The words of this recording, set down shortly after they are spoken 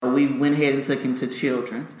we went ahead and took him to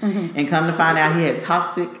Children's. And come to find out, he had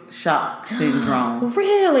toxic shock syndrome.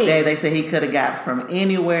 Really? They said he could have got from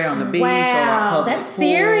anywhere on the beach or a public that's pool.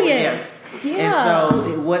 serious. Yes. Yeah. And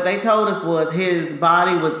so what they told us was his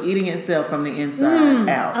body was eating itself from the inside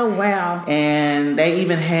out. Oh, wow. And they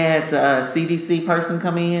even had a CDC person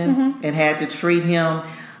come in and had to treat him.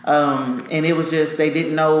 And it was just, they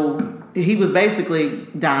didn't know, he was basically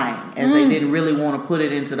dying, as they didn't really want to put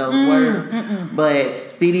it into those words. But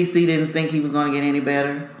CDC didn't think he was going to get any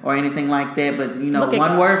better or anything like that. But, you know,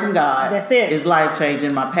 one word from God is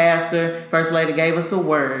life-changing. My pastor, First Lady, gave us a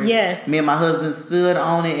word. Yes. Me and my husband stood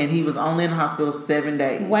on it, and he was only in the hospital 7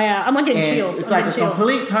 days. Wow. I'm getting chills. It's like a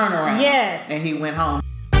complete turnaround. Yes. And he went home.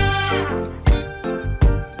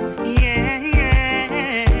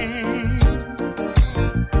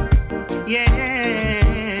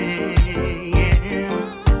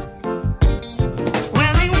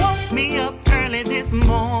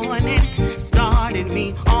 Morning started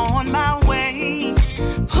me on my way,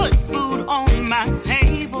 put food on my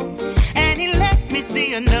table, and he let me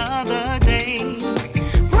see another day.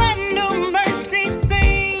 Brand new mercy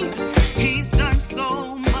sing, he's done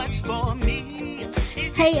so much for me.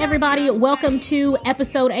 Hey everybody, welcome to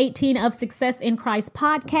episode 18 of Success in Christ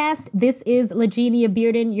podcast. This is Lagenia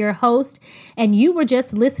Bearden, your host, and you were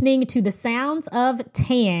just listening to the sounds of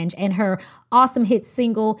Tanj and her awesome hit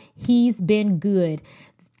single, He's Been Good.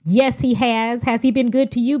 Yes, he has. Has he been good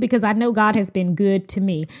to you? Because I know God has been good to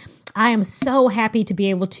me. I am so happy to be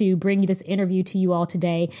able to bring this interview to you all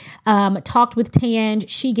today. Talked with Tanj.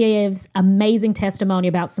 She gives amazing testimony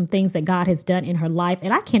about some things that God has done in her life,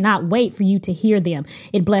 and I cannot wait for you to hear them.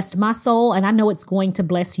 It blessed my soul, and I know it's going to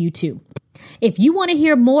bless you too. If you want to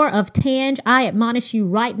hear more of Tanj, I admonish you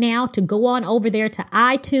right now to go on over there to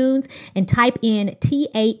iTunes and type in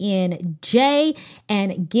Tanj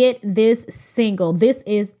and get this single. This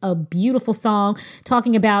is a beautiful song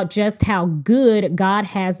talking about just how good God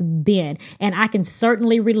has been. And I can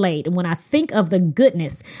certainly relate when I think of the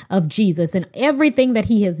goodness of Jesus and everything that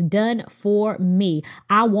he has done for me.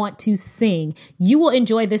 I want to sing. You will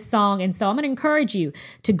enjoy this song. And so I'm going to encourage you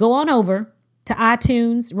to go on over to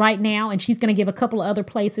iTunes right now. And she's going to give a couple of other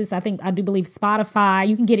places. I do believe Spotify.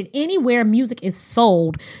 You can get it anywhere music is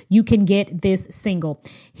sold. You can get this single.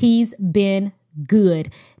 He's been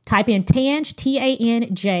good. Type in Tanj,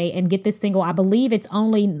 Tanj, and get this single. I believe it's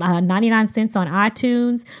only 99 cents on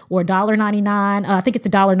iTunes or $1.99. I think it's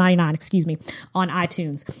 $1.99, on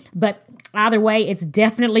iTunes. But either way, it's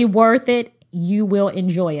definitely worth it. You will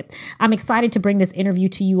enjoy it. I'm excited to bring this interview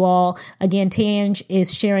to you all. Again, Tanj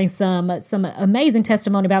is sharing some amazing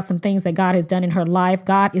testimony about some things that God has done in her life.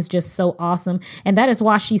 God is just so awesome. And that is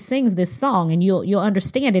why she sings this song, and you'll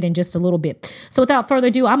understand it in just a little bit. So without further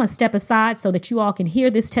ado, I'm going to step aside so that you all can hear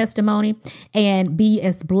this testimony and be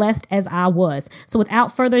as blessed as I was. So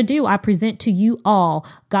without further ado, I present to you all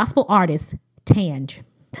gospel artist Tanj.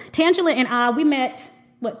 Tangela and I, we met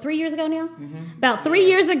 3 years ago now? About 3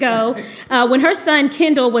 years ago, when her son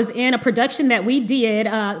Kendall was in a production that we did,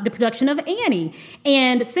 the production of Annie.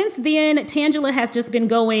 And since then, Tangela has just been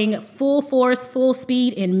going full force, full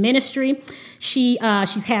speed in ministry. She's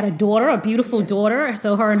had a daughter, a beautiful daughter.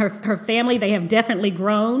 So her and her family, they have definitely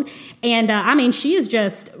grown. And she is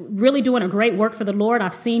just really doing a great work for the Lord.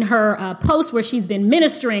 I've seen her post where she's been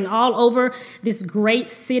ministering all over this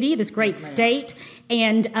great city, this great state.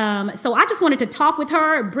 And so I just wanted to talk with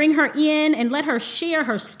her, bring her in, and let her share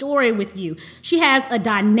her story with you. She has a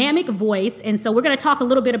dynamic voice, and so we're going to talk a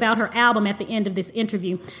little bit about her album at the end of this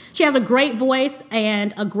interview. She has a great voice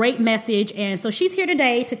and a great message, and so she's here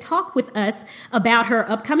today to talk with us about her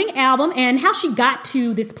upcoming album and how she got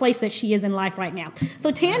to this place that she is in life right now.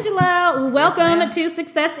 So Tangela, welcome to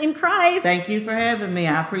Success in Christ. Thank you for having me.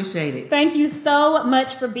 I appreciate it. Thank you so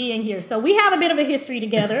much for being here. So we have a bit of a history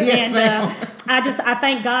together, yes, and I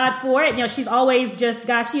thank God for it. You know, she's always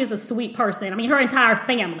she is a sweet person. I mean, her entire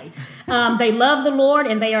family, they love the Lord,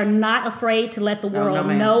 and they are not afraid to let the world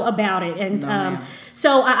know about it. And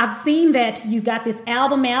so I've seen that you've got this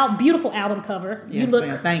album out, beautiful album cover. Yes, you look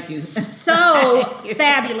ma'am. Thank you. So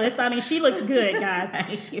fabulous. I mean, she looks good, guys.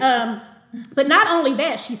 Thank you. But not only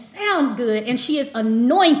that, she sounds good, and she is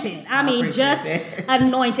anointed. I mean, just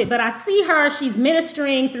anointed. But I see her, she's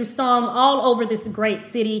ministering through song all over this great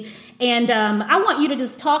city. And I want you to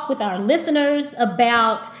just talk with our listeners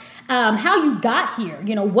about how you got here.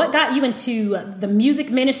 You know, what got you into the music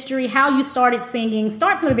ministry, how you started singing.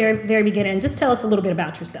 Start from the very, very beginning. Just tell us a little bit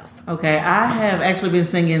about yourself. Okay, I have actually been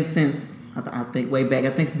singing since, I think way back,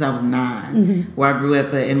 since I was 9, where I grew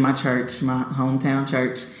up in my church, my hometown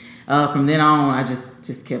church. From then on, I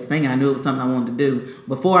just kept singing. I knew it was something I wanted to do.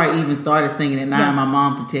 Before I even started singing at 9, my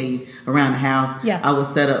mom could tell you around the house, I would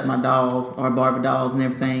set up my dolls or Barbie dolls and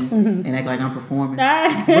everything and act like I'm performing. But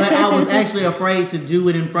I was actually afraid to do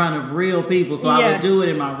it in front of real people, so I would do it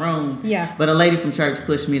in my room. But a lady from church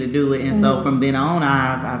pushed me to do it, and so from then on,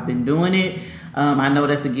 I've been doing it. I know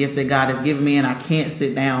that's a gift that God has given me, and I can't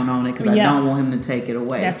sit down on it because I don't want Him to take it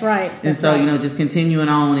away. That's right. And so, just continuing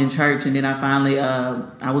on in church, and then I finally,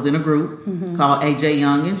 I was in a group called AJ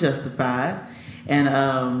Young and Justified, and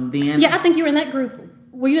then I think you were in that group.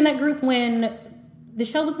 Were you in that group when the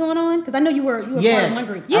show was going on? Because I know you were part of one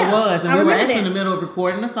group. I was, and we were actually in the middle of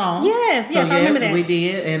recording a song. Yes, I remember that. We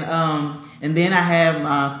did, and then I have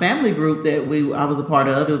a family group that I was a part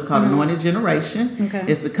of. It was called Anointed Generation. Okay.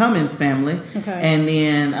 It's the Cummins family. Okay. And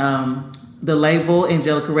then the label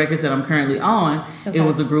Angelica Records that I'm currently on, it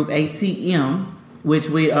was a group ATM, which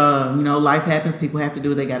we, life happens. People have to do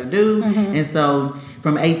what they got to do. And so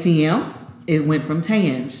from ATM, it went from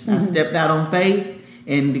Tanj. I stepped out on faith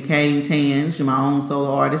and became Tanj, my own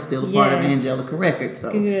solo artist, still a part of Angelica Records. So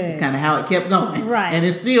it's kind of how it kept going. Right. And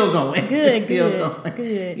it's still going. Good, it's still going.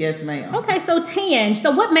 Good. Yes, ma'am. Okay, so Tanj. So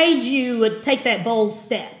what made you take that bold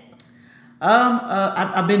step?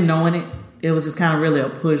 I've been knowing it. It was just kind of really a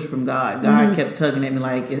push from God. God kept tugging at me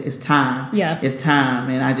like, it's time. Yeah. It's time.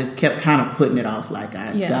 And I just kept kind of putting it off like,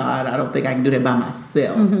 God, I don't think I can do that by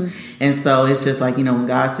myself. And so it's just like, when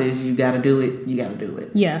God says you got to do it, you got to do it.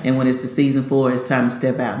 Yeah. And when it's the season for it, it's time to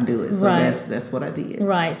step out and do it. So that's what I did.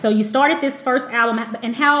 Right. So you started this first album.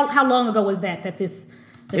 And how long ago was that this...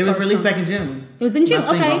 It was released back in June. It was in June.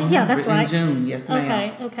 Okay, yeah, that's right. In June, yes,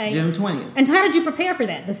 ma'am. Okay. June 20th. And how did you prepare for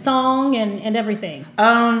that? The song and everything?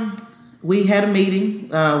 We had a meeting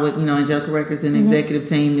with Angelica Records and the executive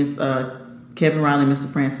team, Miss Kevin Riley, Mr.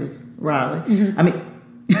 Francis Riley. I mean,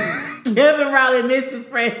 Kevin Riley and Mrs.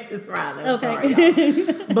 Francis Riley. I'm sorry,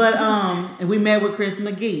 y'all. But we met with Chris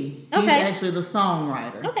McGee. He's actually the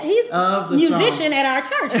songwriter. Okay, he's a musician at our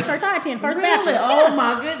church I attend, First Baptist. Oh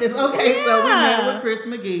my goodness. Okay, so we met with Chris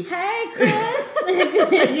McGee. Hey, Chris.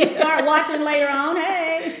 If you start watching later on,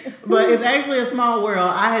 hey. But it's actually a small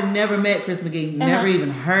world. I had never met Chris McGee, never even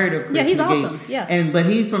heard of Chris McGee. Yeah, he's awesome. Yeah. But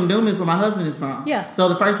he's from Dumas, where my husband is from. Yeah. So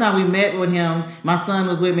the first time we met with him, my son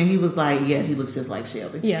was with me. He was like, he looks just like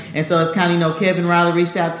Shelby. Yeah. And so it's kind of, Kevin Riley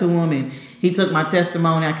reached out to him, and he took my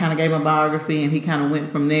testimony. I kind of gave him a biography, and he kind of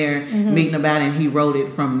went from there, meeting about it, and he wrote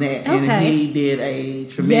it from that. Okay. And he did a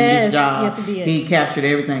tremendous job. Yes, he did. He captured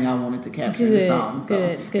everything I wanted to capture in the song.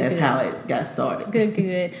 So that's how it got started.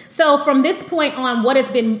 Good. So from this point on, what has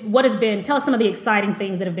been, tell us some of the exciting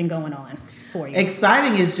things that have been going on for you.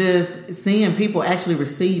 Exciting is just seeing people actually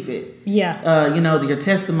receive it. Yeah. Your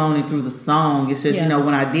testimony through the song. It's just,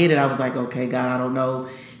 when I did it, I was like, okay, God, I don't know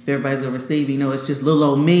if everybody's going to receive it. It's just little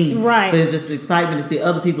old me. Right. But it's just excitement to see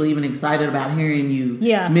other people even excited about hearing you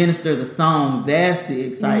minister the song. That's the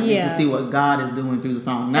excitement to see what God is doing through the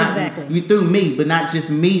song. Not through me, but not just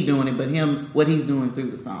me doing it, but Him, what He's doing through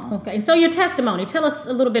the song. Okay. So your testimony, tell us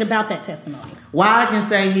a little bit about that testimony. Why I can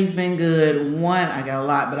say He's been good. One, I got a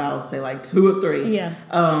lot, but I would say like 2 or 3.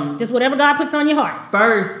 Yeah. Just whatever God puts on your heart.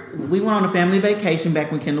 First, we went on a family vacation back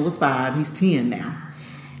when Kendall was 5. He's 10 now.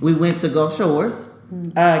 We went to Gulf Shores.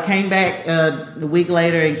 Came back a week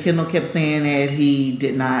later, and Kendall kept saying that he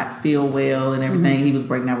did not feel well and everything. He was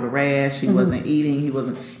breaking out with a rash. He wasn't eating. He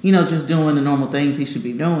wasn't, just doing the normal things he should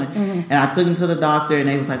be doing. And I took him to the doctor, and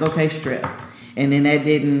they was like, okay, strep. And then that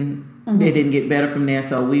didn't it didn't get better from there.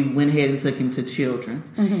 So we went ahead and took him to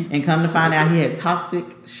Children's. And come to find out, he had toxic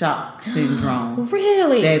shock syndrome.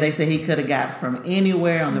 Really? They said he could have got from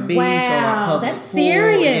anywhere on the beach or a public that's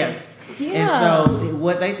serious. Yes. Yeah. And so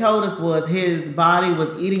what they told us was his body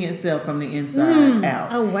was eating itself from the inside out.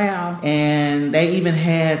 Oh, wow. And they even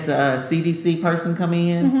had a CDC person come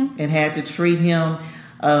in and had to treat him.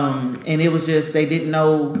 And it was just, they didn't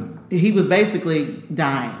know, he was basically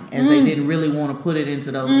dying, as they didn't really want to put it into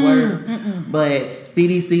those words. But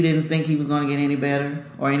CDC didn't think he was going to get any better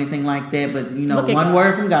or anything like that. But, one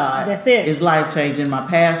word from God is life-changing. My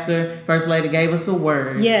pastor, First Lady, gave us a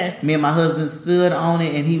word. Yes. Me and my husband stood on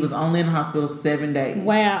it, and he was only in the hospital 7 days.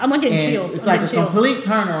 Wow. I'm getting chills. It's like a complete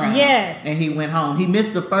turnaround. Yes. And he went home. He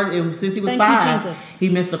missed the first, it was since he was 5, he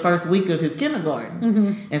missed the first week of his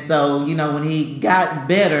kindergarten. And so, when he got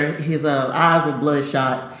better, his eyes were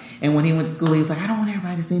bloodshot. And when he went to school, he was like, I don't want everybody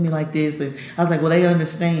nobody seen me like this. And I was like, well, they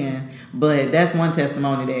understand. But that's one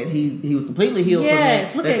testimony that he was completely healed from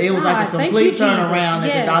that. Look that at it was God. like a complete turnaround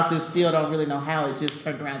Yes. that the doctors still don't really know how it just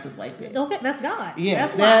turned around just like that. Okay, that's God.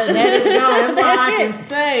 Yes, that is God. That's why I it. can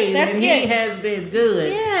say that he has been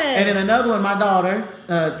good. Yes. And then another one, my daughter,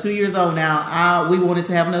 2 years old now, we wanted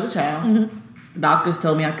to have another child. Mm-hmm. Doctors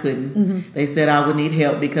told me I couldn't. Mm-hmm. They said I would need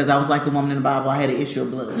help because I was like the woman in the Bible. I had an issue of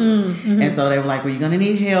blood. Mm-hmm. And so they were like, well, you're going to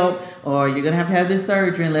need help, or you're going to have this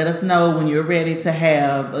surgery, and let us know when you're ready to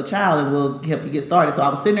have a child, and we'll help you get started. So I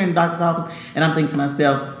was sitting there in the doctor's office, and I'm thinking to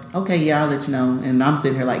myself, okay, yeah, I'll let you know. And I'm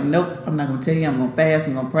sitting here like, nope, I'm not going to tell you. I'm going to fast.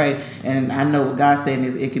 I'm going to pray. And I know what God's saying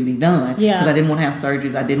is it can be done. Because I didn't want to have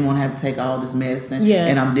surgeries. I didn't want to have to take all this medicine. Yes.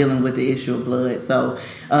 And I'm dealing with the issue of blood. So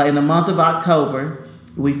in the month of October,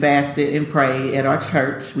 we fasted and prayed at our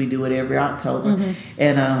church. We do it every October. Mm-hmm.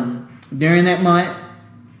 And during that month,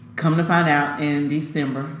 come to find out, in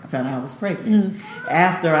December, I found out I was pregnant. Mm.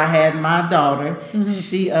 After I had my daughter,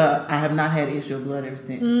 I have not had issue of blood ever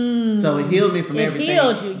since. Mm. So it healed me from everything. It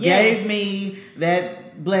healed you, yes. Gave me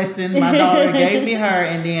that blessing. My daughter gave me her,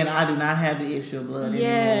 and then I do not have the issue of blood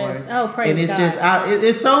anymore. Oh, praise God. And it's just,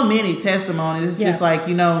 it's so many testimonies. It's just like,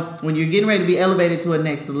 when you're getting ready to be elevated to a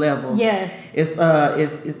next level. Yes.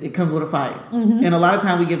 It comes with a fight. Mm-hmm. And a lot of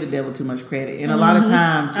times we give the devil too much credit. And a lot of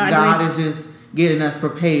times God is just getting us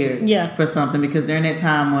prepared for something, because during that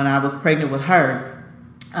time when I was pregnant with her,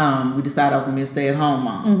 we decided I was going to be a stay-at-home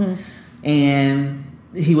mom. Mm-hmm. And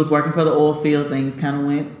he was working for the oil field. Things kind of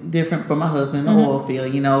went different for my husband in the oil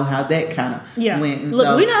field. You know how that kind of went. And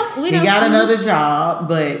so we know. He got another job,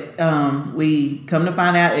 but we come to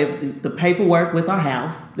find out if the paperwork with our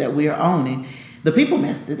house that we are owning, the people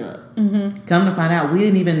messed it up. Mm-hmm. Come to find out, we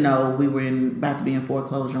didn't even know we were about to be in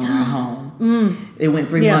foreclosure on our home. Mm. It went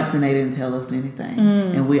 3 months and they didn't tell us anything.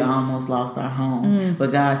 Mm. And we almost lost our home. Mm.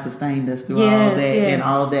 But God sustained us through all that. Yes. And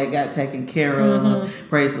all of that got taken care of. Mm-hmm.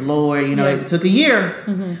 Praise the Lord. It took a year.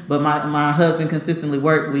 Mm-hmm. But my husband consistently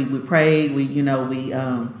worked. We prayed. We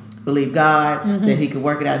believe God that he could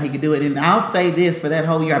work it out and he could do it. And I'll say this, for that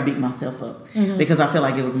whole year I beat myself up because I feel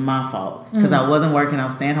like it was my fault, because I wasn't working. I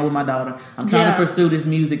was staying home with my daughter. I'm trying to pursue this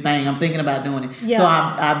music thing. I'm thinking about doing it. So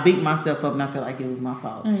I beat myself up, and I feel like it was my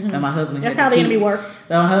fault. And my husband That's how the enemy works.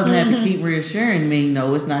 My husband had to keep reassuring me,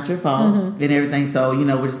 no, it's not your fault and everything. So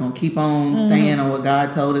we're just going to keep on staying on what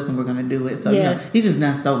God told us, and we're going to do it. So he's just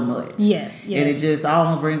done so much. Yes. And it just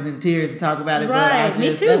almost brings me to tears to talk about it. Right. But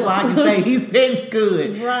me too. That's why I can say he's been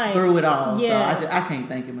good. Right. Through it all. Yes. So I can't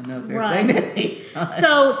thank him enough for everything that he's done.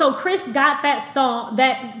 So Chris got that song,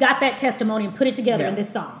 got that testimony, and put it together in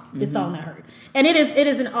this song. This song I heard. And it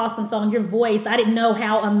is an awesome song. Your voice, I didn't know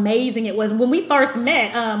how amazing it was. When we first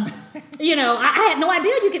met, I had no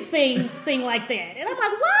idea you could sing like that. And I'm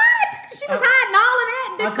like, what? She was hiding all of that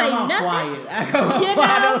and didn't say nothing. I come on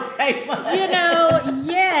quiet. I don't say much.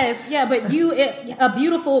 Yes. Yeah, but a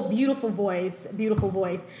beautiful, beautiful voice. Beautiful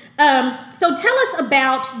voice. So tell us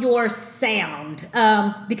about your sound,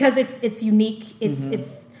 because it's unique.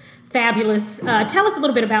 It's fabulous. Tell us a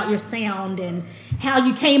little bit about your sound and how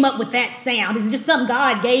you came up with that sound. Is it just something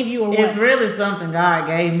God gave you, or what? It's really something God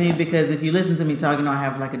gave me, because if you listen to me talk, I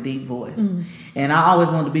have like a deep voice. Mm-hmm. And I always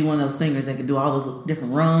wanted to be one of those singers that could do all those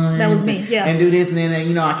different runs. That was me, and do this. And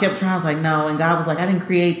then, I kept trying. I was like, no. And God was like, I didn't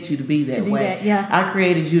create you to be that way. I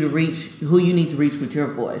created you to reach who you need to reach with your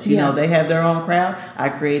voice. You know, they have their own crowd. I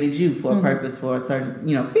created you for a purpose, for a certain,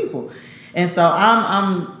 people. And so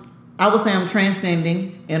I would say I'm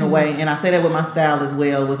transcending in a way, and I say that with my style as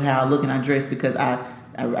well, with how I look and I dress, because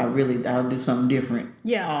I'll do something different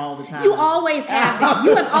all the time. You always have been.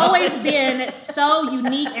 You have always been so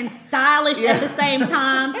unique and stylish at the same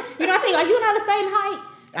time. I think, are you and I the same height?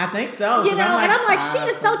 I think so. And I'm like, she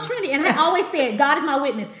is so trendy. And I always said, God is my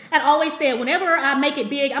witness. I always said, whenever I make it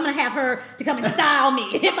big, I'm going to have her to come and style me.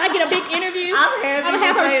 If I get a big interview, I'm going to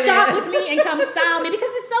have her shop with me and come style me, because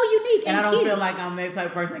it's so unique and I don't cute. feel like I'm that type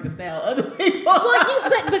of person that can style other people. Well,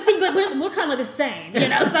 but we're kind of the same, So,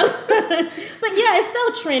 but it's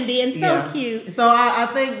so trendy and so cute. So I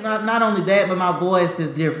think not only that, but my voice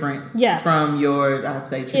is different from your, I'd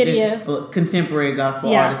say, traditional, contemporary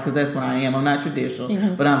gospel artist, because that's what I am. I'm not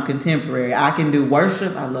traditional. But I'm contemporary. I can do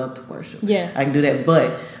worship. I love to worship. Yes, I can do that.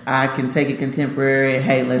 But I can take it contemporary.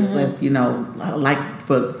 Hey, let's I like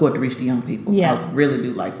for it to reach the young people. I really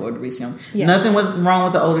do like for it to reach young. Nothing wrong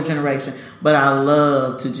with the older generation, but I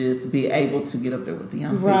love to just be able to get up there with the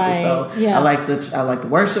young people. So I like the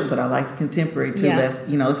worship, but I like the contemporary too. Let's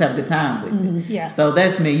have a good time with it. So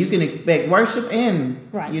that's me. You can expect worship and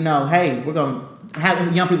hey, we're gonna. How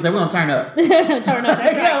young people say, we're going to turn up. Turn up,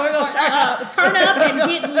 that's right. We're going to turn up and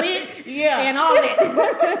get lit. and all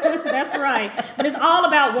that. That's right. But it's all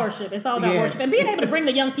about worship. It's all about worship and being able to bring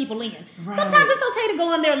the young people in. Right. Sometimes it's okay to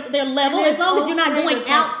go on their level as long as you're not going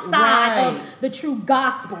outside of the true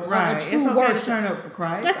gospel or the true it's okay worship. To turn up for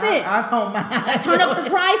Christ. That's it. I don't mind. Turn up for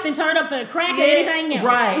Christ and turn up for crack or anything else.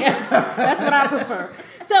 Right. That's what I prefer.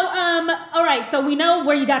 So, all right. So we know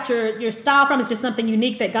where you got your style from. It's just something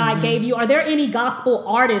unique that God gave you. Are there any gospel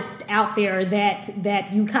artists out there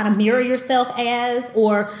that you kind of mirror yourself as,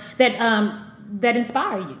 or that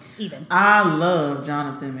inspire you even? I love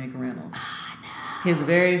Jonathan McReynolds. His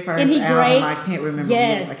very first album, great? I can't remember.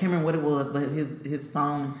 Yes, I can't remember what it was, but his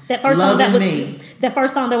song, that first song that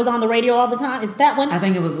first song that was on the radio all the time. Is that one? I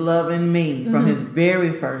think it was "Loving Me" from his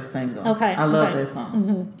very first single. Okay, I love that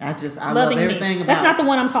song. I love everything about. That's not the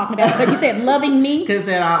one I'm talking about. But you said "Loving Me" because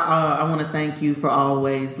I want to thank you for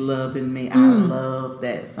always loving me. I love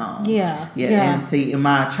that song. Yeah. And see, in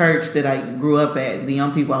my church that I grew up at, the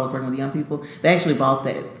young people I was working with, the young people, they actually bought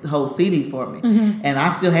that whole CD for me, and I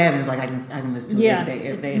still have it. It's like I can listen to it.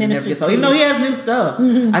 Every day, and never get so. Even though he has new stuff,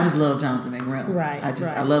 I just love Jonathan McReynolds. Right,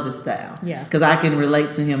 I love his style. Yeah, because I can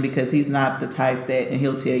relate to him because he's not the type that, and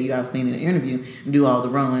he'll tell you, I've seen in an interview, do all the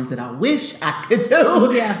runs that I wish I could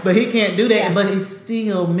do. Yeah, but he can't do that. Yeah. But he's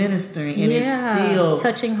still ministering, and it still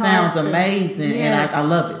touching sounds amazing, and I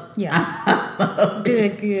love it. Yeah,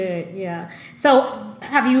 good. Yeah. So,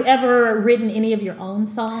 have you ever written any of your own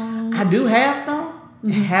songs? I do have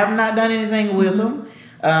some. Have not done anything with them.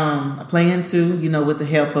 I plan to, with the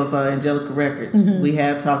help of Angelica Records. We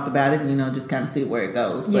have talked about it, just kind of see where it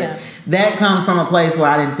goes. But that comes from a place where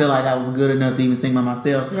I didn't feel like I was good enough to even sing by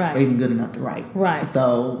myself, or even good enough to write. Right.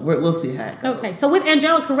 So we'll see how it goes. Okay. So with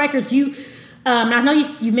Angelica Records, you. I know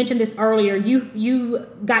you mentioned this earlier. You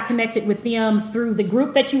got connected with them through the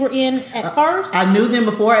group that you were in at first? I knew them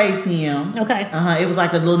before ATM. Okay. It was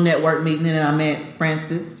like a little network meeting, and I met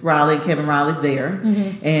Francis Riley and Kevin Riley there.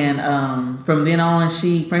 And from then on,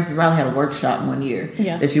 Francis Riley had a workshop one year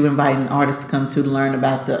that she was inviting artists to come to learn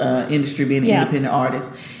about the industry, being an independent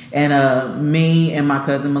artist. And me and my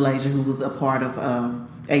cousin Malaysia, who was a part of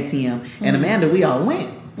ATM, and Amanda, we all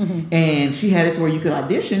went. And she had it to where you could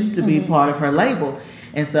audition to be part of her label.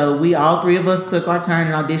 And so all three of us took our turn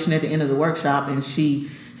and auditioned at the end of the workshop. And she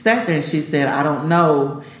sat there and she said, I don't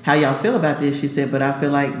know how y'all feel about this. She said, but I feel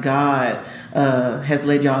like God has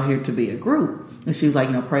led y'all here to be a group. And she was like,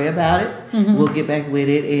 pray about it. We'll get back with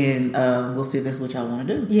it, and we'll see if that's what y'all want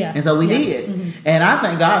to do. Yeah. And so we did. And I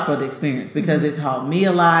thank God for the experience because it taught me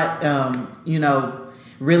a lot,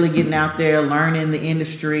 really getting out there, learning the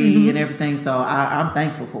industry and everything. So I'm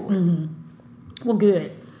thankful for it. Well,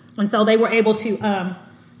 good. And so they were able to,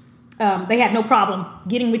 they had no problem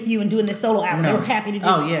getting with you and doing this solo album. They were happy to do it.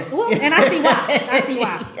 Oh, yes. Well, and I see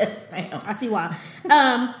why. Yes, ma'am. I see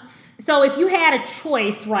why. So if you had a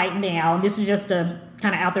choice right now, and this is just a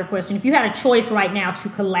kind of out there question, if you had a choice right now to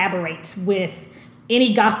collaborate with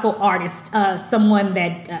any gospel artist, someone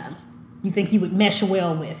that you think you would mesh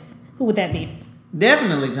well with, who would that be?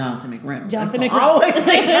 Definitely Jonathan McReynolds. Always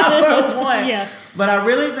be number one. Yeah. But I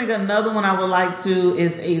really think another one I would like to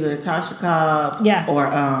is either Tasha Cobbs or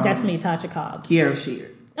that's me, Tasha Cobbs. Kiara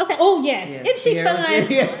Sheard. Okay. Oh yes. Isn't she fun?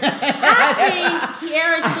 I think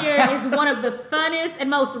Kiara Sheard is one of the funnest and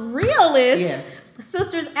most realist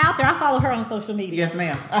sisters out there. I follow her on social media. Yes,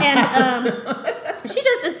 ma'am. And she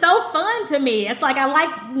just is so fun to me. It's like I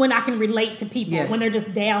like when I can relate to people when they're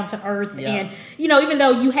just down to earth. Yeah. And even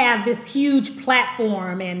though you have this huge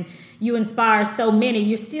platform and you inspire so many,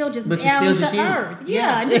 you're still just down to earth.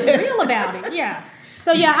 Yeah, and just real about it. Yeah.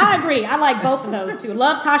 So I agree. I like both of those too.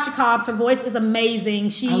 Love Tasha Cobbs. Her voice is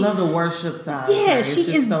amazing. I love the worship side. Yeah,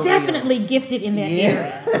 she is so definitely gifted in that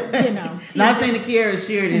area. Not saying that Kiara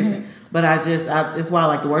Sheard isn't. But that's why I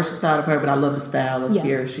like the worship side of her, but I love the style of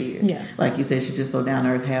Kiara Sheard. Yeah. Like you said, she's just so down to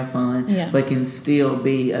earth, have fun, but can still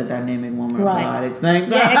be a dynamic woman of God at the same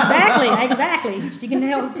time. Yeah, exactly. She can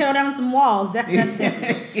help tear down some walls. That's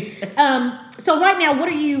definitely. So right now, what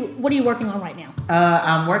are you working on right now?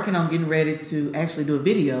 I'm working on getting ready to actually do a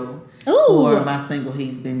video for my single,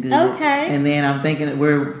 He's Been Good. Okay. And then I'm thinking that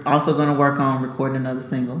we're also going to work on recording another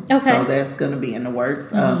single. Okay. So that's going to be in the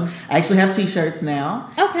works. I actually have t-shirts now.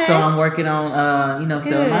 Okay. So I'm working on,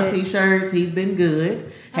 selling my t-shirts. He's Been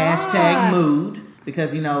Good. #mood.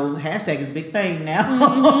 because hashtag is a big thing now.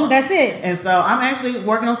 Mm-hmm, that's it. And so I'm actually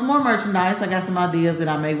working on some more merchandise. I got some ideas that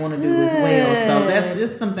I may want to do as well. So that's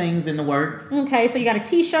just some things in the works. Okay, so you got a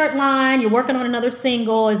t-shirt line. You're working on another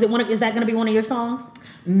single. Is that going to be one of your songs?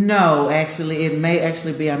 No, actually, it may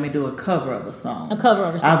actually be. I may do a cover of a song. A cover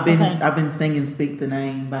of a song. I've been singing "Speak the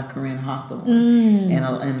Name" by Corinne Hawthorne,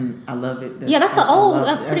 and I love it. That's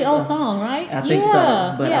a pretty old song, right? I think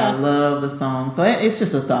so, but I love the song. So it's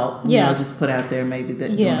just a thought. Just put out there maybe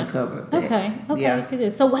that doing a cover of that. Okay,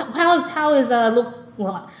 good. So how is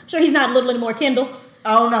well, I'm sure he's not little anymore, Kendall.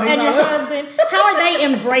 Oh no, he's and not. Your husband. How are they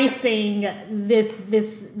embracing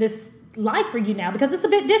this life for you now? Because it's a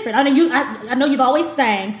bit different. I know you've always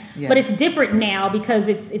sang, but it's different now because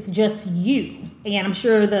it's just you, and I'm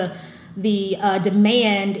sure the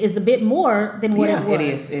demand is a bit more than what it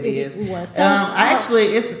was. It is. It was. It's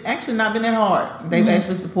actually not been that hard. They've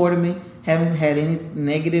actually supported me. Haven't had any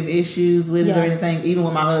negative issues with it or anything. Even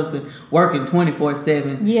with my husband working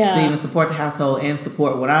 24/7 to even support the household and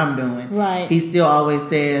support what I'm doing. Right. He still always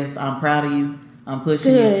says, "I'm proud of you. I'm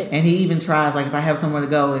pushing you." And he even tries, like if I have somewhere to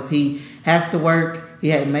go, if he has to work, he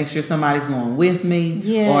had to make sure somebody's going with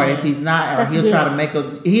me. Or if he's not, or he'll try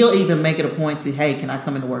to he'll even make it a point to, hey, can I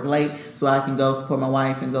come into work late so I can go support my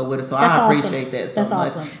wife and go with her? So I appreciate that so much.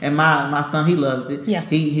 Awesome. And my son, he loves it. Yeah.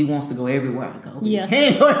 He wants to go everywhere I go. He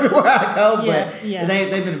can't go everywhere I go, but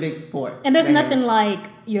they've been a big support. And there's nothing like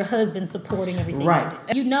your husband supporting everything. Right.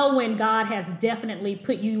 You know when God has definitely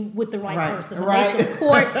put you with the right person. When they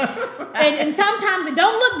support. and sometimes it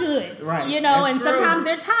don't look good. Right. And sometimes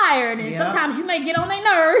they're tired. And sometimes you may get on their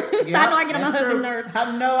nerves. I know I get on my husband's nerves.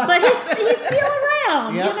 I know. But he's still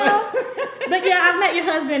around, But I've met your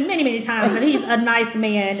husband many, many times, and he's a nice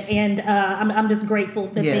man, and I'm just grateful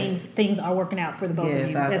that things are working out for the both of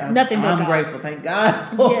you. There's nothing but I'm grateful. Thank God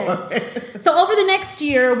for it. So over the next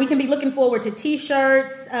year, we can be looking forward to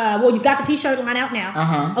T-shirts. You've got the T-shirt line out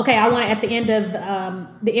now. Okay, I want to, at the end of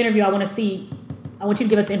the interview, I want you to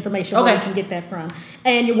give us information where we can get that from.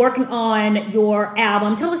 And you're working on your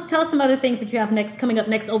album. Tell us some other things that you have coming up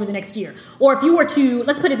next over the next year. Or if you were to,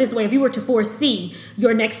 let's put it this way, if you were to foresee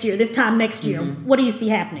your next year, this time next year, what do you see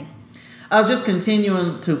happening? Just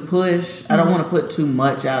continuing to push. I don't want to put too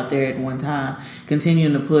much out there at one time.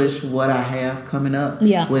 Continuing to push what I have coming up.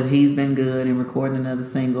 Yeah. With He's Been Good and recording another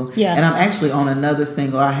single. Yeah. And I'm actually on another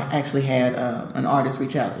single. I actually had an artist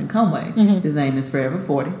reach out in Conway. His name is Forever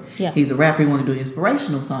 40. Yeah. He's a rapper. He want to do an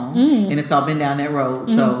inspirational song. And it's called Been Down That Road.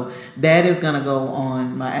 So that is going to go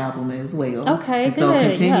on my album as well. Okay, and so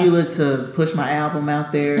continue to push my album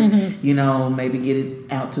out there. Maybe get it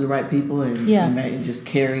out to the right people and just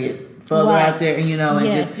carry it further out there,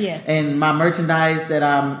 and my merchandise that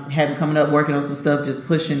I'm having coming up, working on some stuff, just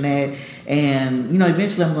pushing that, and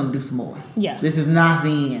eventually I'm going to do some more. Yeah, this is not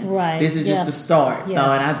the end. Right, this is just the start. Yeah.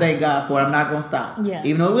 So, and I thank God for it. I'm not going to stop. Yeah,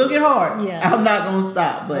 even though it will get hard. Yeah, I'm not going to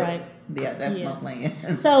stop. But that's my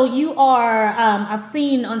plan. So you are. I've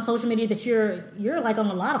seen on social media that you're like on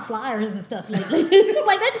a lot of flyers and stuff lately.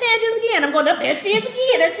 Like that Tanj is again. I'm going up there. She is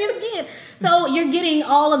again. There she is again. So you're getting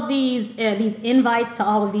all of these invites to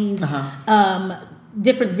all of these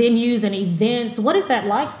different venues and events. What is that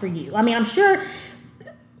like for you? I mean, I'm sure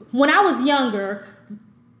when I was younger,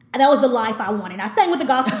 that was the life I wanted. I sang with a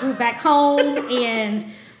gospel group back home, and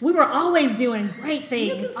we were always doing great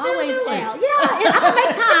things. Always out. Yeah, I'm going to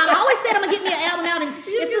make time. I always said I'm going to get me an album out. And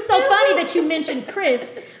it's just so funny that you mentioned Chris,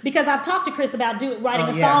 because I've talked to Chris about writing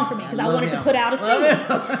a song for me, because I wanted to put out a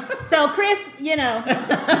single. So Chris, we talked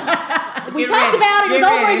about it. It was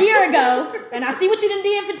over a year ago. And I see what you done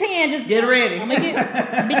did for Tanj. Get ready. I'm going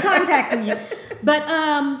to be contacting you. But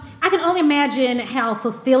I can only imagine how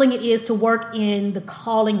fulfilling it is to work in the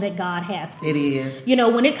calling that God has for you. It is.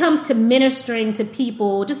 When it comes to ministering to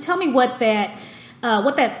people, just tell me what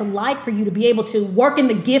that's like for you to be able to work in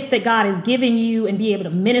the gift that God has given you and be able to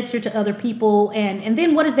minister to other people, and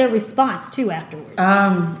then what is their response to afterwards?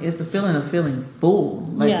 It's a feeling of feeling full,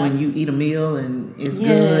 like when you eat a meal and it's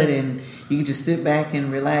good and you can just sit back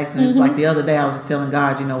and relax. And it's like the other day I was just telling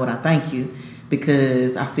God, I thank you,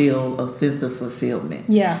 because I feel a sense of fulfillment.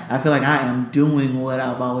 Yeah. I feel like I am doing what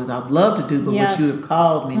I've loved to do, but what you have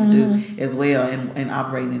called me to do as well, and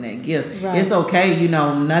operating in that gift. Right. It's okay,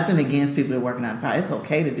 nothing against people that are working 9 to 5. It's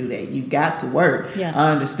okay to do that. You got to work. Yeah.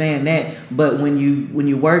 I understand that. But when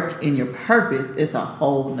you work in your purpose, it's a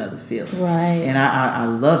whole nother feeling. Right. And I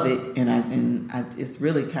love it, and I it's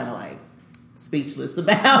really kind of like speechless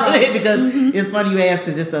about it, because it's funny you asked,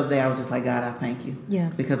 because just the other day I was just like, God, I thank you,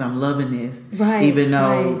 because I'm loving this, even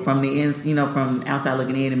though from the ends, from outside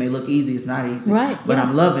looking in, it may look easy. It's not easy, but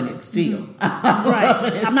I'm loving it still.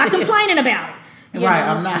 I'm not complaining about it.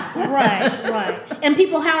 I'm not. Right. And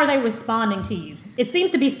people, how are they responding to you? It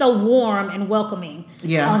seems to be so warm and welcoming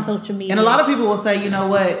on social media. And a lot of people will say, you know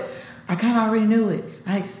what? I kind of already knew it.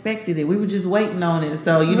 I expected it. We were just waiting on it.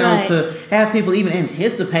 So, you know, to have people even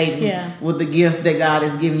anticipating with the gift that God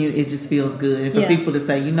has given you, it just feels good. And for people to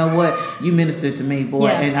say, you know what, you ministered to me, boy,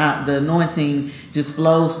 and the anointing just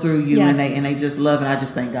flows through you, and they just love it. I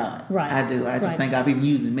just thank God. Right. I do. I just thank God for even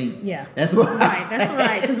using me. Yeah. That's what That's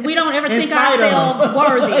right. Because we don't ever think ourselves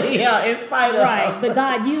worthy. In spite of. Right. But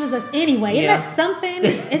God uses us anyway. Isn't that something?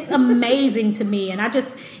 It's amazing to me. And I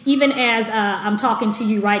just, even as I'm talking to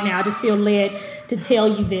you right now, I just feel led to tell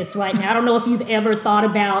you this right now. I don't know if you've ever thought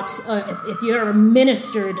about, if you ever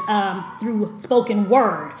ministered through spoken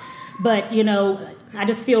word, but, you know, I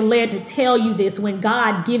just feel led to tell you this. When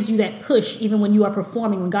God gives you that push, even when you are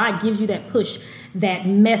performing, when God gives you that push, that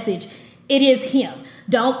message, it is Him.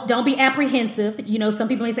 Don't be apprehensive. You know, some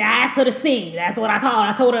people may say, I asked her to sing. That's what I called.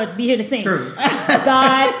 I told her to be here to sing. True.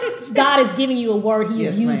 God is giving you a word. He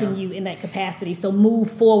is using you in that capacity. So move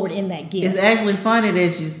forward in that gift. It's actually funny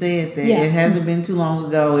that you said that. It hasn't been too long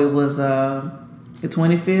ago. It was the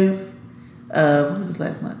 25th of, what was this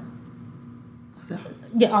last month? What's that?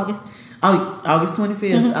 Yeah, August. Oh, August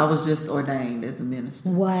 25th, I was just ordained as a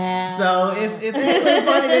minister. Wow. So it's actually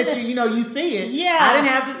funny that you see it. Yeah. I didn't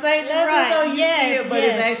have to say nothing, so you see it, but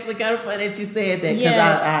yes. it's actually kind of funny that you said that because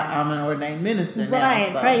I'm an ordained minister now.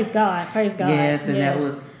 Right. So. Praise God. Praise God. Yes, and that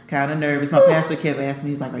was kind of nervous. My pastor kept asking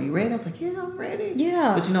me, he's like, are you ready? I was like, yeah, I'm ready.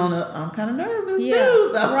 Yeah. But I'm kind of nervous too.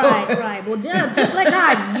 So. Right. Well, just let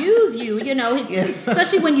God use you, you know,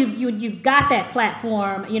 especially when you've got that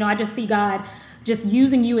platform. You know, I just see God just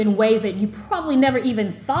using you in ways that you probably never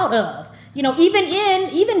even thought of. You know,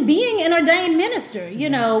 even being an ordained minister, you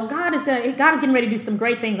know, God is getting ready to do some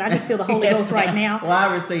great things. I just feel the Holy Ghost right now. Well,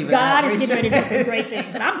 I receive it. God is getting ready to do some great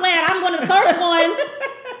things. And I'm glad I'm one of the first ones.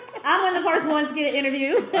 I'm one of the first ones to get an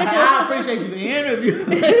interview. I appreciate you for the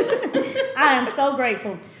interview. I am so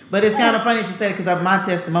grateful. But it's kind of funny that you said it because my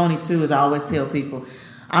testimony, too, is I always tell people,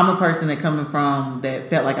 I'm a person that coming from that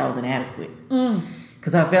felt like I was inadequate.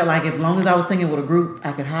 Because I felt like as long as I was singing with a group,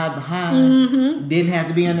 I could hide behind. Didn't have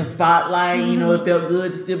to be in the spotlight. You know, it felt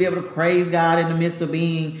good to still be able to praise God in the midst of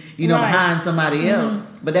being, behind somebody else.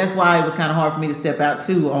 But that's why it was kind of hard for me to step out,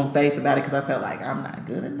 too, on faith about it. Because I felt like I'm not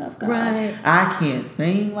good enough, God. Right. I can't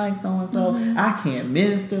sing like so-and-so. I can't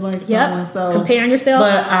minister like so-and-so. Comparing yourself.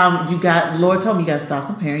 But Lord told me you got to stop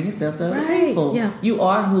comparing yourself to other people. Yeah. You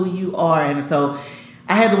are who you are. And so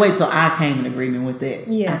I had to wait till I came in agreement with that.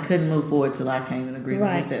 Yes. I couldn't move forward till I came in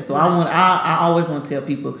agreement with that. So I always want to tell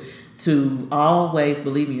people to always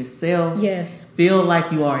believe in yourself. Yes. Feel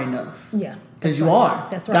like you are enough. Yeah. Because you are.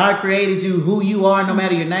 That's right. God created you who you are, no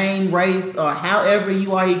matter your name, race, or however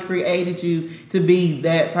you are. He created you to be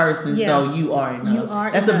that person. Yeah. So you are enough. You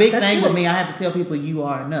are That's enough. A big That's thing good. with me. I have to tell people you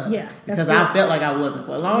are enough. Yeah. Because I felt like I wasn't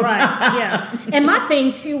for a long time. Right. Yeah. And my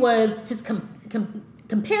thing too was just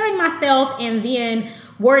comparing myself and then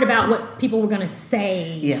worried about what people were going to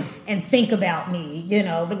say and think about me. You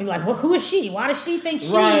know, they'll be like, well, who is she? Why does she think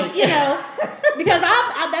she's, you know, because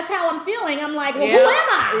that's how I'm feeling. I'm like, well, who am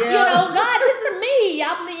I? You know, God, this is me.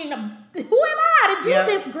 I mean, who am I to do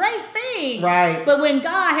this great thing? Right. But when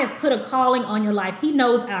God has put a calling on your life, He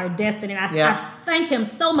knows our destiny. And I thank Him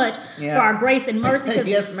so much for our grace and mercy.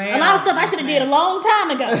 Because a lot of stuff I should have did a long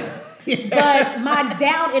time ago. But my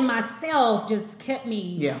doubt in myself just kept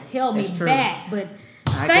me, held me back. But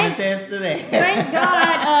I can attest to that. Thank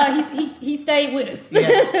God he stayed with us.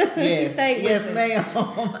 Yes. He stayed with us. Ma'am.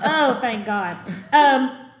 Oh, thank God.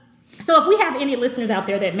 So if we have any listeners out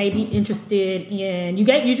there that may be interested in, you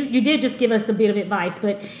did just give us a bit of advice,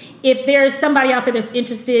 but if there's somebody out there that's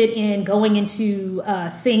interested in going into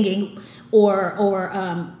singing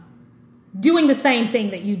or doing the same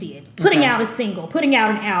thing that you did, putting out a single, putting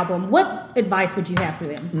out an album, what advice would you have for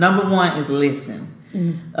them? Number one is listen.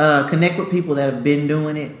 Connect with people that have been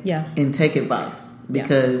doing it and take advice.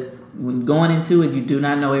 Because when going into it, you do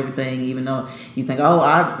not know everything, even though you think, oh,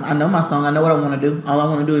 I know my song, I know what I want to do. All I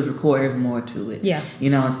want to do is record. There's more to it. Yeah. You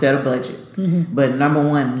know, instead of budget. But number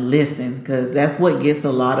one, listen, because that's what gets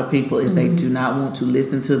a lot of people is they do not want to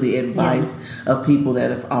listen to the advice of people that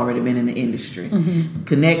have already been in the industry.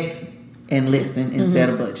 Connect and listen and set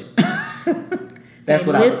a budget. That's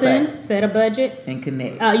what I would say. Listen, set a budget. And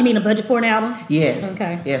connect. You mean a budget for an album? Yes.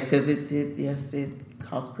 Okay. Yes, because it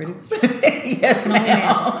costs pretty. Yes,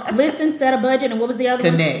 ma'am. Listen, set a budget, and what was the other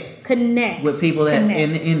Connect. one? Connect with people that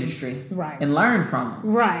in the industry, right? And learn from them,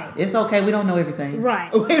 right? It's okay. We don't know everything,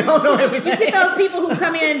 right? We don't know everything. You get those people who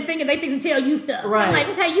come in thinking they fix and tell you stuff, right? I'm like,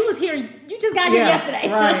 okay, you was here, you just got here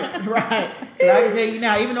yesterday, right. And I can tell you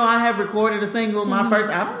now, even though I have recorded a single, my first,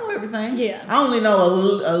 I don't know everything. Yeah, I only know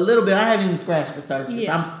a little bit. I haven't even scratched the surface.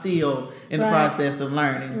 Yeah. I'm still in the process of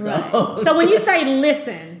learning. So when you say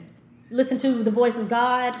listen to the voice of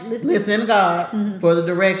God. Listen to God for the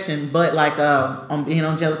direction. But like on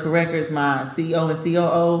Angelica Records, my CEO and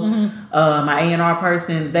COO, my A&R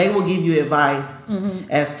person, they will give you advice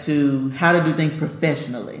as to how to do things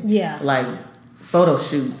professionally. Yeah. Like photo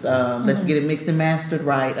shoots. Let's get it mixed and mastered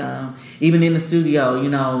right. Even in the studio,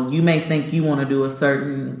 you may think you want to do a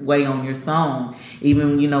certain way on your song.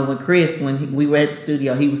 Even, when Chris, when we were at the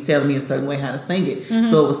studio, he was telling me a certain way how to sing it.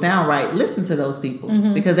 So it would sound right. Listen to those people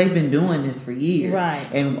because they've been doing this for years. Right.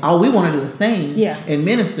 And all we want to do is sing and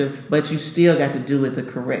minister, but you still got to do it the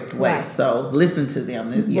correct way. Right. So listen to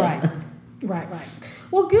them. Yeah. Right.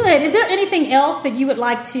 Well, good. Is there anything else that you would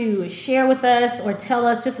like to share with us or tell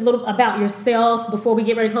us just a little about yourself before we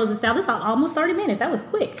get ready to close this down? This is almost 30 minutes. That was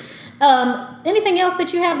quick. Anything else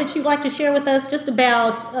that you have that you'd like to share with us just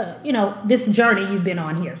about, this journey you've been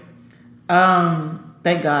on here?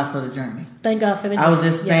 Thank God for the journey. Thank God for the journey. I was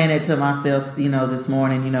just saying it to myself, this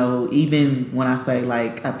morning, even when I say,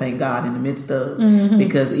 like, I thank God in the midst of,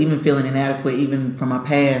 because even feeling inadequate, even from my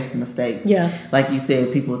past mistakes, like you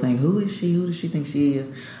said, people think, who is she? Who does she think she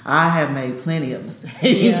is? I have made plenty of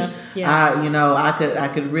mistakes. I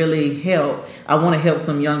could really help. I want to help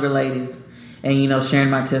some younger ladies. And,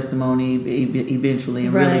 sharing my testimony eventually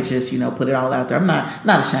and really just, put it all out there. I'm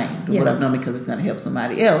not ashamed of what I've done because it's going to help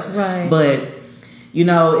somebody else. Right. But,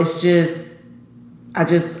 it's just, I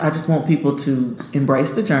just want people to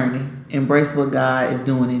embrace the journey, embrace what God is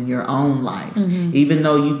doing in your own life. Even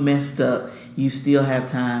though you've messed up, you still have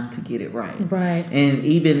time to get it right. Right. And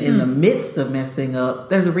even in the midst of messing up,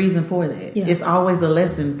 there's a reason for that. Yeah. It's always a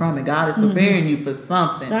lesson from it. God is preparing you for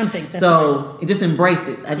something. So just embrace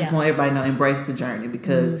it. I just want everybody to know, embrace the journey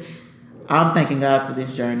because I'm thanking God for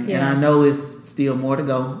this journey. And I know it's still more to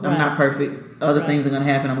go. I'm not perfect. Other things are going to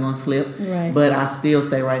happen. I'm going to slip. Right. But I still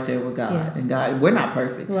stay right there with God. Yeah. And God, we're not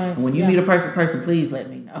perfect. Right. And when you meet a perfect person, please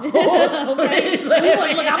let me know. Okay. I'm going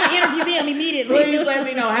to interview them immediately. Please let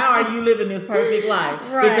me know, how are you living this perfect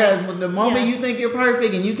life? Right. Because when the moment you think you're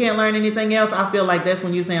perfect and you can't learn anything else, I feel like that's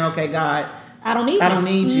when you're saying, okay, God, I don't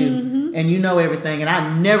need you. And you know everything. And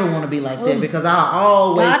I never want to be like that because I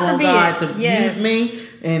always want God to use me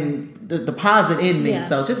and deposit in me.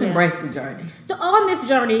 So just embrace the journey. So on this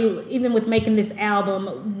journey, even with making this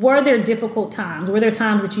album, were there difficult times? Were there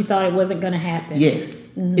times that you thought it wasn't going to happen?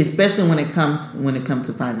 Yes. Especially when it comes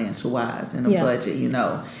to financial wise and a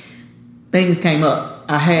budget, things came up.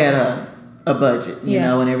 I had a budget,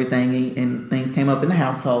 and everything, and things came up in the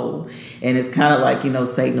household, and it's kind of like,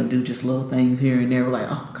 Satan will do just little things here and there. We're like,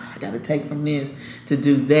 oh God, I got to take from this to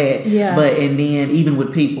do that. But and then even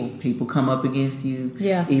with people come up against you.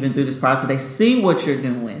 Even through this process, they see what you're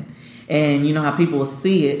doing. And you know how people will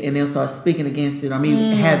see it and they'll start speaking against it. I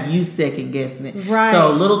mean, have you second guessing it. Right.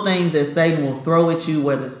 So little things that Satan will throw at you,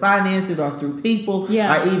 whether it's finances or through people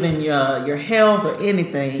or even your health or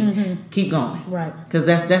anything, keep going. Right. Because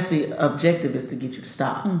that's the objective, is to get you to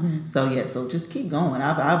stop. So just keep going.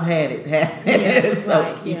 I've had it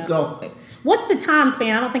happen. Keep going. What's the time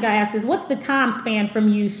span? I don't think I asked this. What's the time span from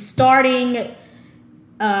you starting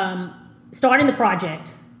the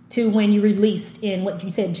project to when you released in what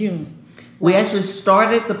you said, June? We actually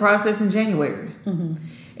started the process in January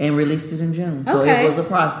and released it in June. So it was a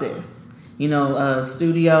process,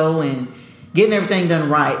 studio and getting everything done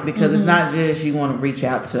right, because it's not just you want to reach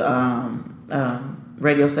out to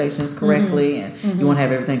radio stations correctly and you want to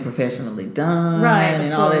have everything professionally done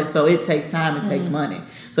and all that. So it takes time, it takes money.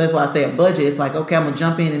 So that's why I say a budget. It's like, okay, I'm going to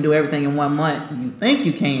jump in and do everything in 1 month. You think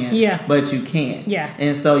you can, but you can't. Yeah.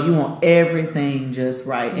 And so you want everything just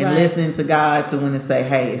right. And listening to God to when to say,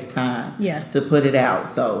 hey, it's time to put it out.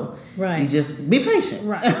 So you just be patient.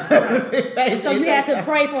 Right. So you had to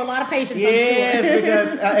pray for a lot of patience, I'm sure. Yes,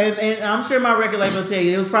 because, and I'm sure my record label will tell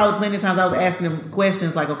you, there was probably plenty of times I was asking them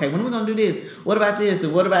questions like, okay, when are we going to do this? What about this?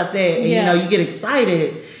 And what about that? And, you get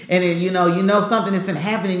excited. And then, you know something that's been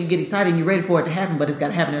happening, you get excited and you're ready for it to happen, but it's got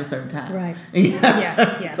to happen at a certain time. Right. So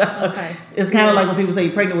it's kind of like when people say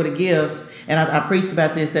you're pregnant with a gift, and I preached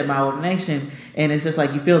about this at my ordination, and it's just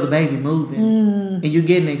like you feel the baby moving, and you're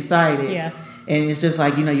getting excited. Yeah. And it's just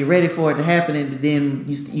like, you're ready for it to happen. And then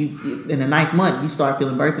you in the 9th month, you start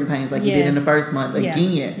feeling birthing pains like you did in the 1st month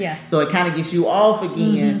again. Yeah. So it kind of gets you off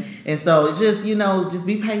again. And so it's just, just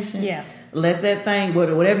be patient. Yeah. Let that thing,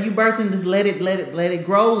 whatever you birthing, just let it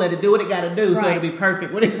grow, let it do what it got to do, so it'll be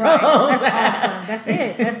perfect when it grows. That's awesome.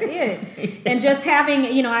 That's it. And just having,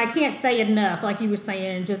 I can't say enough, like you were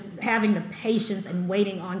saying, just having the patience and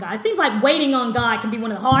waiting on God. It seems like waiting on God can be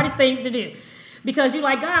one of the hardest things to do. Because you're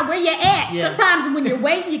like, God, where you at? Yeah. Sometimes when you're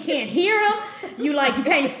waiting, you can't hear him. You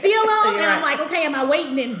can't feel him. And I'm like, okay, am I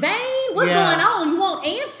waiting in vain? What's going on? You want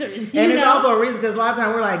answers. And it's all for a reason, because a lot of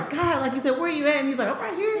times we're like, God, like you said, where are you at? And he's like, I'm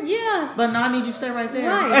right here. Yeah. But no, I need you to stay right there.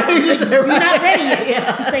 Right. You're not ready yet.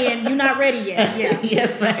 Yeah. I'm saying you're not ready yet. Yeah.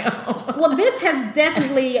 Yes, ma'am. Well, this has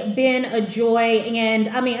definitely been a joy. And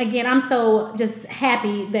I mean, again, I'm so just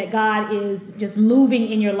happy that God is just moving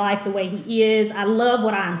in your life the way he is. I love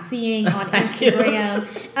what I'm seeing on Instagram.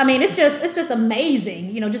 I mean, it's just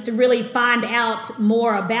amazing, just to really find out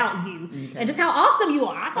more about you and just how awesome you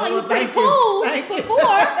are. I thought you were pretty cool before.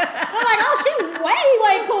 I'm like, oh, she's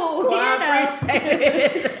way cool. Well, I appreciate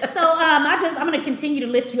it. So I'm going to continue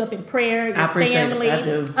to lift you up in prayer. Your I appreciate family. it. I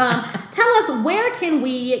do. Tell us, where can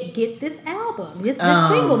we get this album, this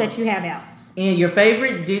single that you have out? In your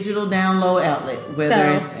favorite digital download outlet,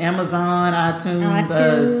 whether it's Amazon,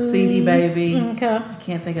 iTunes, CD Baby. Okay. I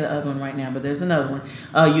can't think of the other one right now, but there's another one.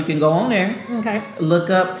 You can go on there. Okay. Look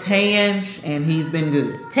up Tanj, and he's been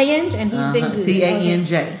good. Tanj, and he's been good.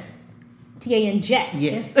 Tanj. Tanj.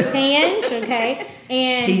 Yes. Tanj, okay.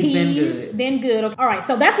 And he's been good. Okay. All right,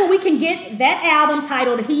 so that's where we can get that album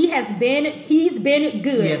titled He's Been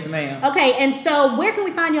Good. Yes, ma'am. Okay, and so where can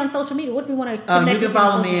we find you on social media? What if we want to connect? You can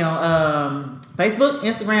follow me on Facebook,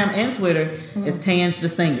 Instagram, and Twitter. It's Tanj the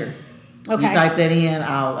Singer. Okay. You type that in,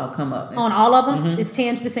 I'll come up. On all of them? It's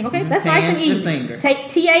Tanj the Singer. Okay, that's nice and easy. Tanj the Singer. Take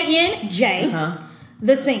Tanj,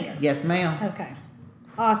 the Singer. Yes, ma'am. Okay.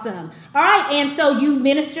 Awesome. All right, and so you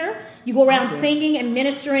minister. You go around singing and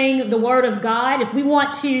ministering the word of God. If we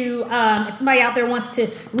want to, if somebody out there wants to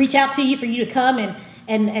reach out to you for you to come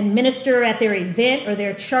and minister at their event or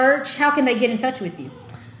their church, how can they get in touch with you?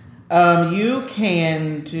 You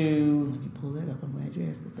can do, let me pull that up. I'm glad you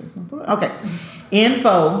asked us something. Okay.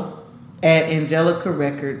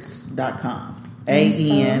 info@angelicarecords.com.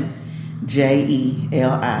 ANJELICA.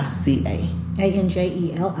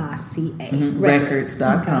 ANJELICA.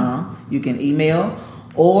 Records.com. You can email,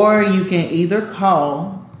 or you can either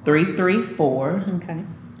call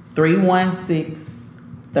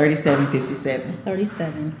 334-316-3757.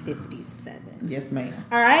 3757. Yes, ma'am.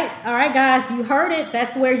 All right, guys, you heard it.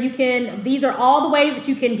 That's where you can, these are all the ways that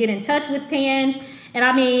you can get in touch with Tanj. And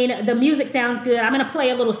I mean, the music sounds good. I'm going to play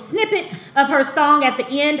a little snippet of her song at the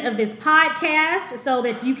end of this podcast so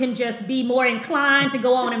that you can just be more inclined to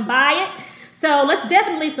go on and buy it. So let's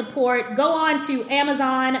definitely support. Go on to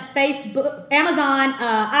Amazon, Facebook,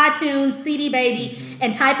 iTunes, CD Baby,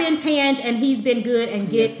 and type in Tanj and He's Been Good and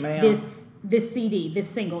get this CD, this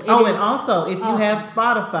single. And also, if you have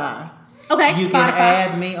Spotify, you can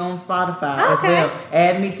add me on Spotify as well.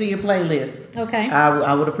 Add me to your playlist. Okay.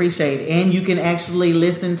 I would appreciate it. And you can actually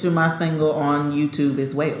listen to my single on YouTube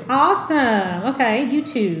as well. Awesome. Okay,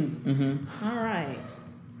 YouTube. All right.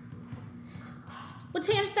 Well,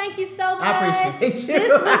 Tanj, thank you so much. I appreciate you.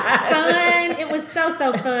 This was fun. It was so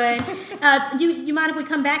fun. You mind if we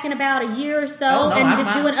come back in about a year or so do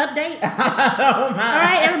an update? I don't mind. All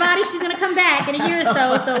right, everybody, she's going to come back in a year or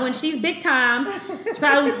so. So when she's big time, she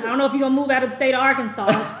probably, I don't know if you're going to move out of the state of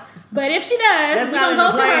Arkansas. But if she does, we're going to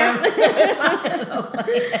go to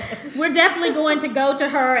her. We're definitely going to go to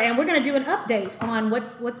her, and we're going to do an update on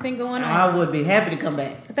what's been going on. I would be happy to come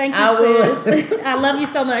back. Thank you, sis. I love you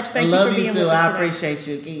so much. Thank you for being with us today. I appreciate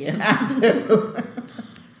you again. I do.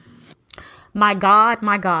 My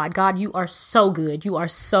God, you are so good. You are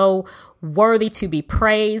so worthy to be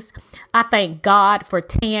praised. I thank God for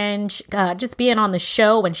Tanj just being on the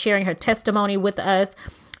show and sharing her testimony with us.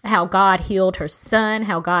 How God healed her son,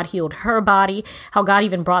 how God healed her body, how God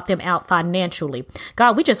even brought them out financially.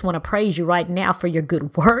 God, we just want to praise you right now for your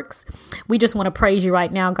good works. We just want to praise you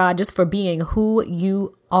right now, God, just for being who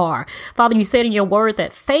you are. Father, you said in your word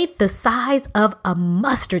that faith the size of a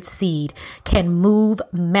mustard seed can move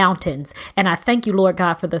mountains. And I thank you, Lord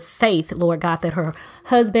God, for the faith, Lord God, that her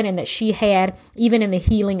husband and that she had, even in the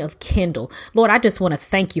healing of Kendall. Lord, I just want to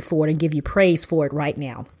thank you for it and give you praise for it right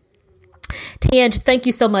now. Tanj, thank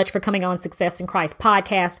you so much for coming on Success in Christ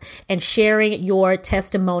podcast and sharing your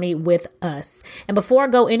testimony with us. And before I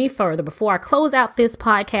go any further, before I close out this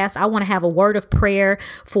podcast, I want to have a word of prayer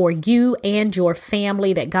for you and your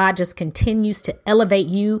family, that God just continues to elevate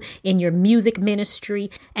you in your music ministry,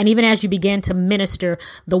 and even as you begin to minister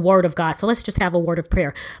the word of God. So let's just have a word of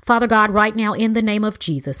prayer. Father God, right now, in the name of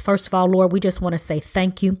Jesus, first of all, Lord, we just want to say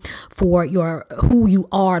thank you for who you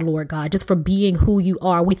are, Lord God, just for being who you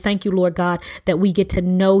are. We thank you, Lord God, that we get to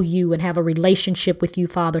know you and have a relationship with you,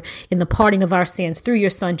 Father, in the parting of our sins through your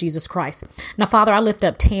Son, Jesus Christ. Now, Father, I lift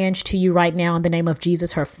up Tanj to you right now in the name of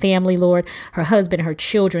Jesus, her family, Lord, her husband, her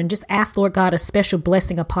children. Just ask, Lord God, a special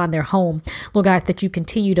blessing upon their home, Lord God, that you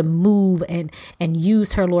continue to move and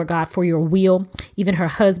use her, Lord God, for your will, even her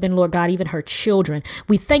husband, Lord God, even her children.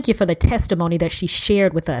 We thank you for the testimony that she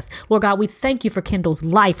shared with us. Lord God, we thank you for Kendall's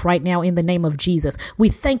life right now in the name of Jesus. We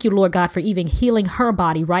thank you, Lord God, for even healing her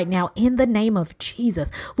body right now in the name of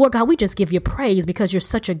Jesus. Lord God, we just give you praise because you're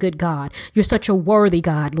such a good God. You're such a worthy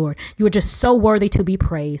God, Lord. You are just so worthy to be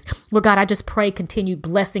praised. Lord God, I just pray continued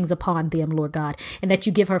blessings upon them, Lord God, and that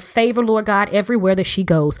you give her favor, Lord God, everywhere that she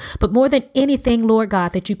goes. But more than anything, Lord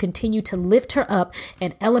God, that you continue to lift her up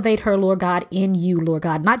and elevate her, Lord God, in you, Lord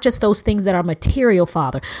God, not just those things that are material,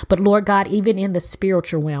 Father, but Lord God, even in the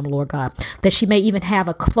spiritual realm, Lord God, that she may even have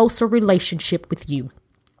a closer relationship with you.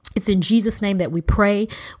 It's in Jesus' name that we pray.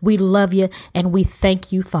 We love you and we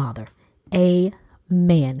thank you, Father.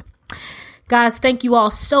 Amen. Guys, thank you all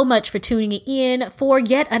so much for tuning in for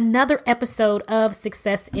yet another episode of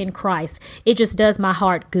Success in Christ. It just does my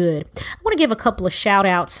heart good. I want to give a couple of shout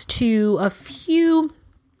outs to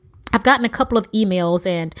I've gotten a couple of emails,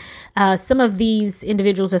 and some of these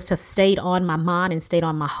individuals just have stayed on my mind and stayed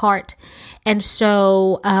on my heart. And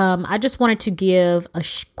so I just wanted to give a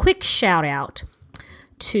quick shout out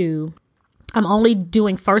to, I'm only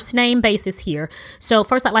doing first name basis here. So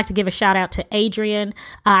first, I'd like to give a shout out to Adrian.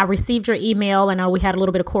 I received your email. I know we had a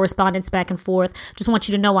little bit of correspondence back and forth. Just want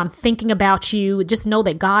you to know I'm thinking about you. Just know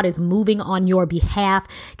that God is moving on your behalf.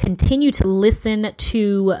 Continue to listen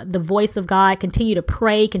to the voice of God. Continue to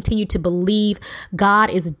pray. Continue to believe. God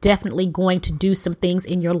is definitely going to do some things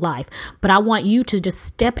in your life. But I want you to just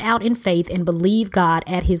step out in faith and believe God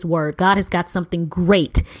at his word. God has got something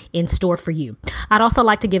great in store for you. I'd also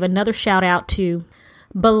like to give another shout out to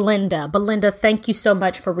Belinda. Belinda, thank you so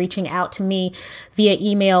much for reaching out to me via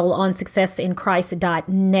email on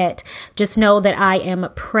successinchrist.net. Just know that I am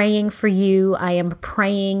praying for you. I am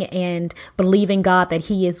praying and believing God that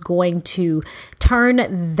he is going to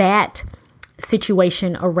turn that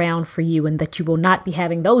situation around for you and that you will not be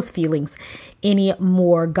having those feelings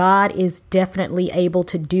anymore. God is definitely able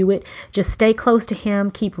to do it. Just stay close to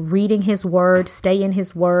him. Keep reading his word. Stay in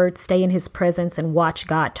his word. Stay in his presence and watch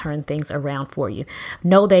God turn things around for you.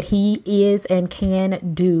 Know that he is and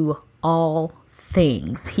can do all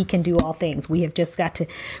things. He can do all things. We have just got to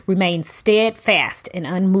remain steadfast and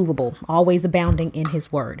unmovable, always abounding in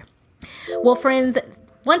his word. Well, friends,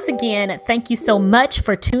 once again, thank you so much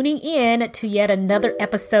for tuning in to yet another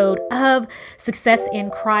episode of Success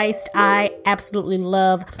in Christ. I absolutely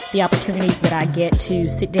love the opportunities that I get to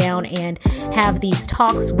sit down and have these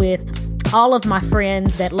talks with all of my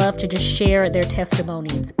friends that love to just share their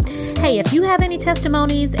testimonies. Hey, if you have any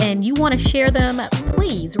testimonies and you want to share them,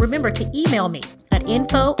 please remember to email me at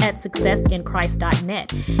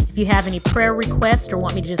info@successinchrist.net. If you have any prayer requests or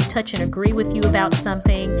want me to just touch and agree with you about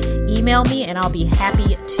something, email me and I'll be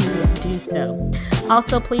happy to do so.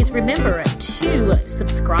 Also, please remember to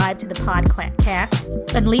subscribe to the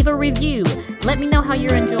podcast and leave a review. Let me know how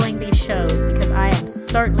you're enjoying these shows, because I am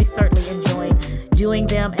certainly enjoying doing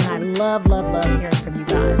them, and I love hearing from you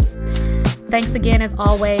guys. Thanks again, as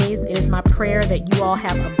always. It is my prayer that you all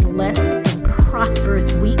have a blessed and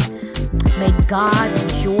prosperous week. May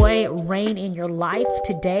God's joy reign in your life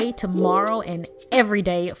today, tomorrow, and every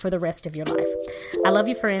day for the rest of your life. I love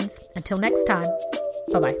you, friends. Until next time,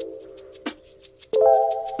 bye-bye.